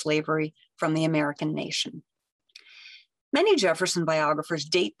eradicate slavery from the American nation. Many Jefferson biographers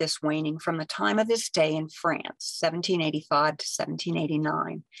date this waning from the time of his stay in France, 1785 to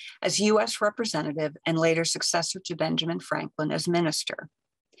 1789, as U.S. representative and later successor to Benjamin Franklin as minister.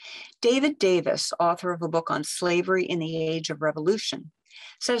 David Davis, author of a book on slavery in the Age of Revolution,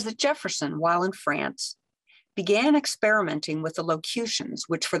 says that Jefferson, while in France, began experimenting with the locutions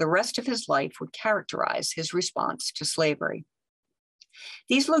which for the rest of his life would characterize his response to slavery.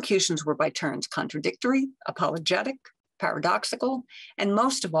 These locutions were by turns contradictory, apologetic, paradoxical, and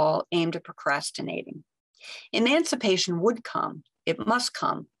most of all, aimed at procrastinating. Emancipation would come, it must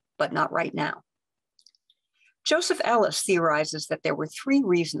come, but not right now. Joseph Ellis theorizes that there were 3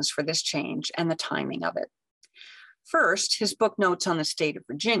 reasons for this change and the timing of it. First, his book Notes on the State of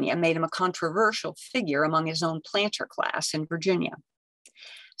Virginia made him a controversial figure among his own planter class in Virginia.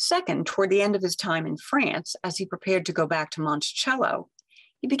 Second, toward the end of his time in France, as he prepared to go back to Monticello,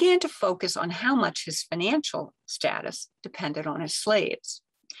 he began to focus on how much his financial status depended on his slaves.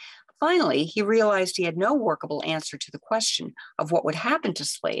 Finally, he realized he had no workable answer to the question of what would happen to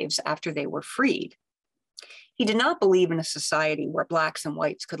slaves after they were freed. He did not believe in a society where Blacks and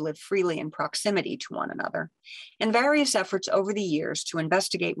whites could live freely in proximity to one another, and various efforts over the years to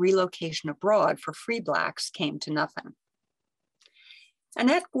investigate relocation abroad for free Blacks came to nothing.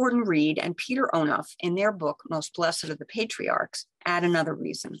 Annette Gordon Reed and Peter Onuff, in their book, Most Blessed of the Patriarchs, add another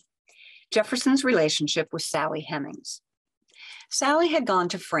reason: Jefferson's relationship with Sally Hemings. Sally had gone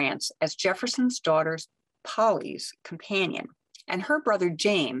to France as Jefferson's daughter Polly's companion, and her brother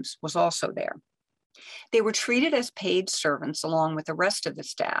James was also there. They were treated as paid servants along with the rest of the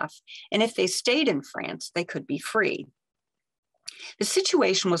staff, and if they stayed in France, they could be free. The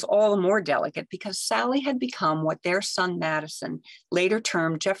situation was all the more delicate because Sally had become what their son Madison later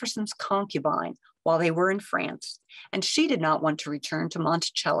termed Jefferson's concubine while they were in France, and she did not want to return to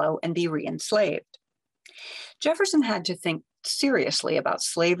Monticello and be re-enslaved. Jefferson had to think seriously about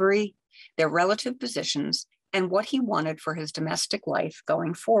slavery, their relative positions, and what he wanted for his domestic life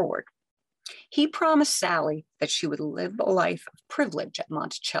going forward. He promised Sally that she would live a life of privilege at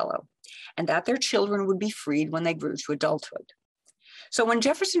Monticello, and that their children would be freed when they grew to adulthood. So when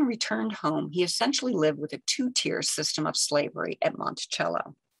Jefferson returned home, he essentially lived with a two-tier system of slavery at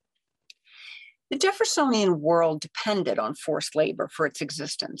Monticello. The Jeffersonian world depended on forced labor for its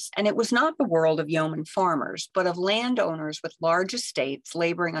existence, and it was not the world of yeoman farmers, but of landowners with large estates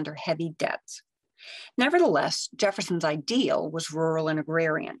laboring under heavy debts. Nevertheless, Jefferson's ideal was rural and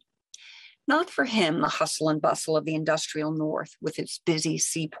agrarian. Not for him the hustle and bustle of the industrial North with its busy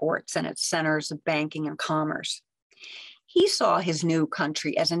seaports and its centers of banking and commerce. He saw his new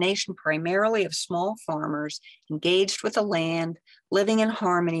country as a nation primarily of small farmers engaged with the land, living in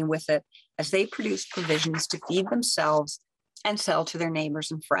harmony with it as they produced provisions to feed themselves and sell to their neighbors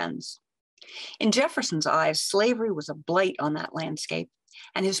and friends. In Jefferson's eyes, slavery was a blight on that landscape,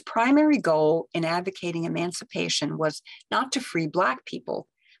 and his primary goal in advocating emancipation was not to free Black people,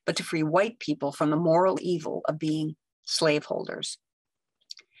 but to free white people from the moral evil of being slaveholders.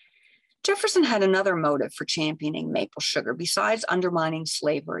 Jefferson had another motive for championing maple sugar besides undermining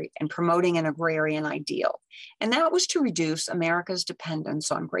slavery and promoting an agrarian ideal, and that was to reduce America's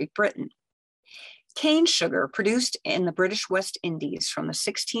dependence on Great Britain. Cane sugar, produced in the British West Indies from the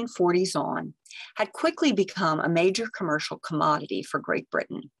 1640s on, had quickly become a major commercial commodity for Great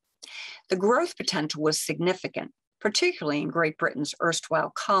Britain. The growth potential was significant, particularly in Great Britain's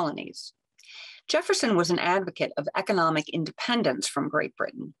erstwhile colonies. Jefferson was an advocate of economic independence from Great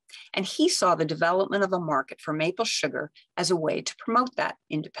Britain, and he saw the development of a market for maple sugar as a way to promote that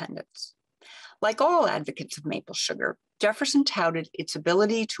independence. Like all advocates of maple sugar, Jefferson touted its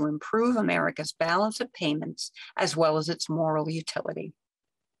ability to improve America's balance of payments as well as its moral utility.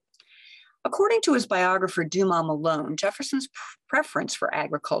 According to his biographer Dumas Malone, Jefferson's preference for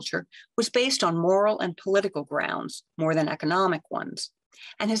agriculture was based on moral and political grounds more than economic ones,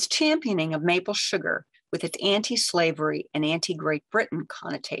 and his championing of maple sugar with its anti-slavery and anti-Great Britain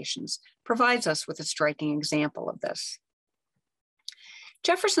connotations provides us with a striking example of this.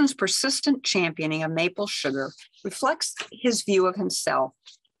 Jefferson's persistent championing of maple sugar reflects his view of himself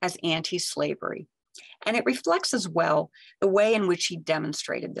as anti-slavery, and it reflects as well the way in which he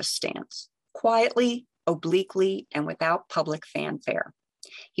demonstrated this stance, quietly, obliquely, and without public fanfare.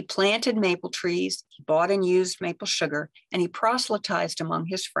 He planted maple trees, he bought and used maple sugar, and he proselytized among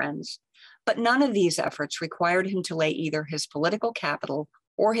his friends. But none of these efforts required him to lay either his political capital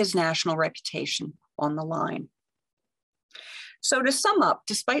or his national reputation on the line. So to sum up,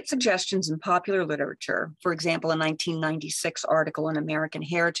 despite suggestions in popular literature, for example, a 1996 article in American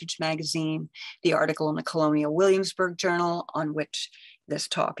Heritage magazine, the article in the Colonial Williamsburg Journal on which this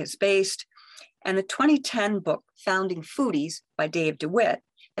talk is based, and the 2010 book, Founding Foodies by Dave DeWitt,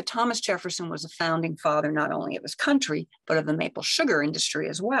 that Thomas Jefferson was a founding father not only of his country, but of the maple sugar industry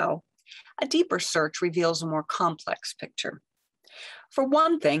as well, a deeper search reveals a more complex picture. For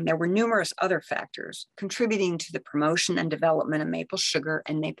one thing, there were numerous other factors contributing to the promotion and development of maple sugar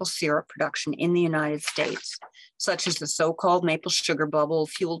and maple syrup production in the United States, such as the so-called maple sugar bubble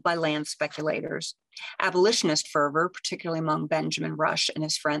fueled by land speculators, abolitionist fervor, particularly among Benjamin Rush and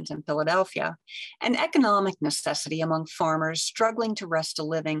his friends in Philadelphia, and economic necessity among farmers struggling to wrest a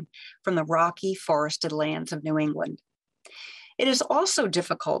living from the rocky, forested lands of New England. It is also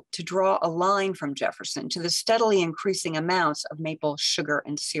difficult to draw a line from Jefferson to the steadily increasing amounts of maple sugar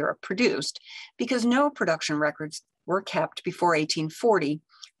and syrup produced, because no production records were kept before 1840,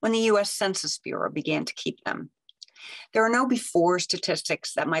 when the US Census Bureau began to keep them. There are no before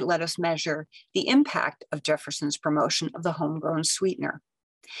statistics that might let us measure the impact of Jefferson's promotion of the homegrown sweetener.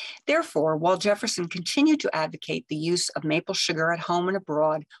 Therefore, while Jefferson continued to advocate the use of maple sugar at home and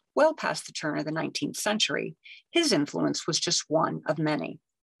abroad well past the turn of the 19th century, his influence was just one of many.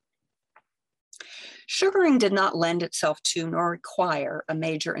 Sugaring did not lend itself to nor require a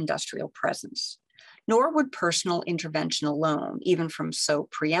major industrial presence, nor would personal intervention alone, even from so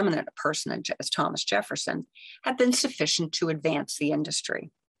preeminent a personage as Thomas Jefferson, have been sufficient to advance the industry.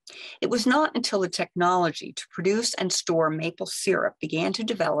 It was not until the technology to produce and store maple syrup began to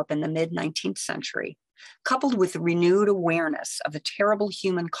develop in the mid-19th century, coupled with the renewed awareness of the terrible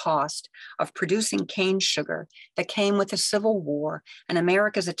human cost of producing cane sugar that came with the Civil War and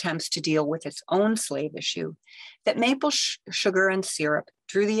America's attempts to deal with its own slave issue, that maple sugar and syrup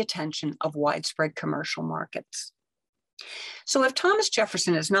drew the attention of widespread commercial markets. So if Thomas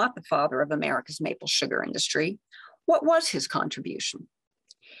Jefferson is not the father of America's maple sugar industry, what was his contribution?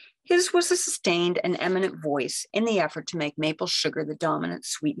 His was a sustained and eminent voice in the effort to make maple sugar the dominant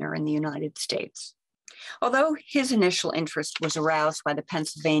sweetener in the United States. Although his initial interest was aroused by the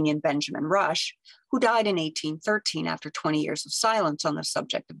Pennsylvanian Benjamin Rush, who died in 1813 after 20 years of silence on the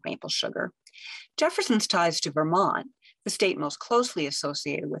subject of maple sugar, Jefferson's ties to Vermont, the state most closely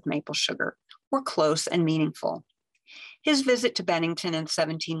associated with maple sugar, were close and meaningful. His visit to Bennington in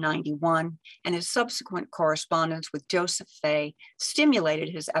 1791 and his subsequent correspondence with Joseph Fay stimulated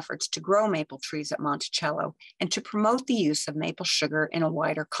his efforts to grow maple trees at Monticello and to promote the use of maple sugar in a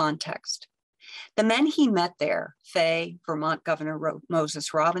wider context. The men he met there, Fay, Vermont Governor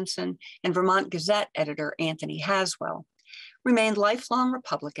Moses Robinson, and Vermont Gazette editor Anthony Haswell, remained lifelong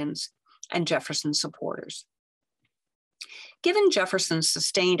Republicans and Jefferson supporters. Given Jefferson's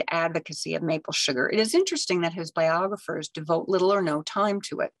sustained advocacy of maple sugar, it is interesting that his biographers devote little or no time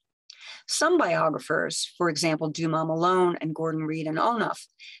to it. Some biographers, for example, Dumas Malone and Gordon Reed and Onuff,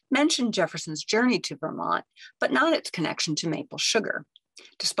 mention Jefferson's journey to Vermont, but not its connection to maple sugar,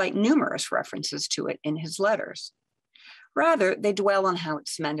 despite numerous references to it in his letters. Rather, they dwell on how it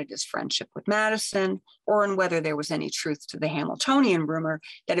cemented his friendship with Madison, or on whether there was any truth to the Hamiltonian rumor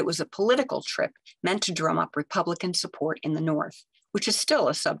that it was a political trip meant to drum up Republican support in the North, which is still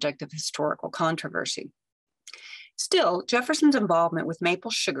a subject of historical controversy. Still, Jefferson's involvement with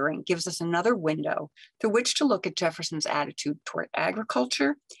maple sugaring gives us another window through which to look at Jefferson's attitude toward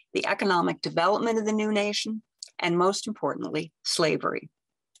agriculture, the economic development of the new nation, and most importantly, slavery.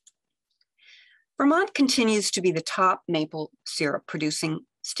 Vermont continues to be the top maple syrup producing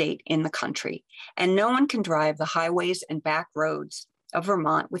state in the country, and no one can drive the highways and back roads of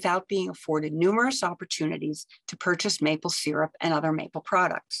Vermont without being afforded numerous opportunities to purchase maple syrup and other maple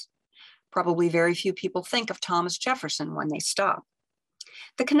products. Probably very few people think of Thomas Jefferson when they stop.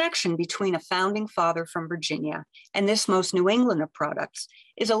 The connection between a founding father from Virginia and this most New England of products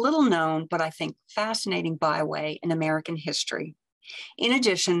is a little known, but I think fascinating byway in American history. In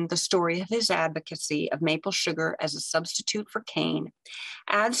addition, the story of his advocacy of maple sugar as a substitute for cane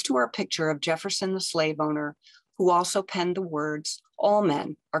adds to our picture of Jefferson, the slave owner, who also penned the words, "All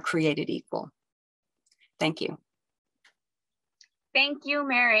men are created equal." Thank you. Thank you,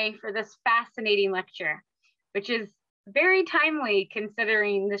 Mary, for this fascinating lecture, which is very timely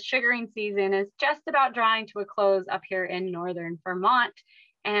considering the sugaring season is just about drawing to a close up here in northern Vermont,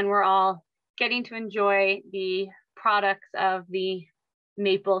 and we're all getting to enjoy the products of the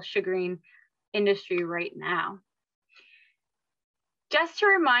maple sugaring industry right now. Just to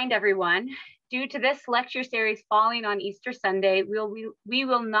remind everyone, due to this lecture series falling on Easter Sunday, we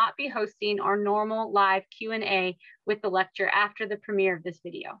will not be hosting our normal live Q&A with the lecture after the premiere of this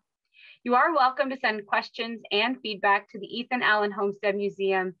video. You are welcome to send questions and feedback to the Ethan Allen Homestead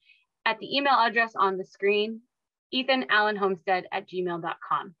Museum at the email address on the screen,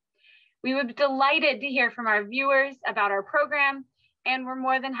 ethanallenhomestead@gmail.com. We would be delighted to hear from our viewers about our program, and we're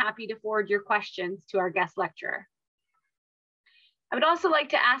more than happy to forward your questions to our guest lecturer. I would also like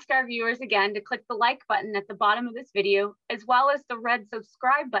to ask our viewers again to click the like button at the bottom of this video, as well as the red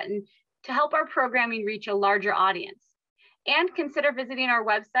subscribe button to help our programming reach a larger audience. And consider visiting our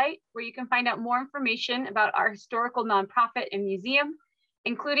website, where you can find out more information about our historical nonprofit and museum,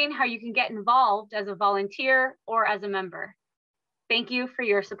 including how you can get involved as a volunteer or as a member. Thank you for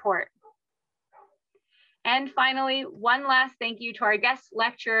your support. And finally, one last thank you to our guest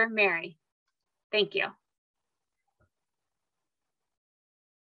lecturer, Mary. Thank you.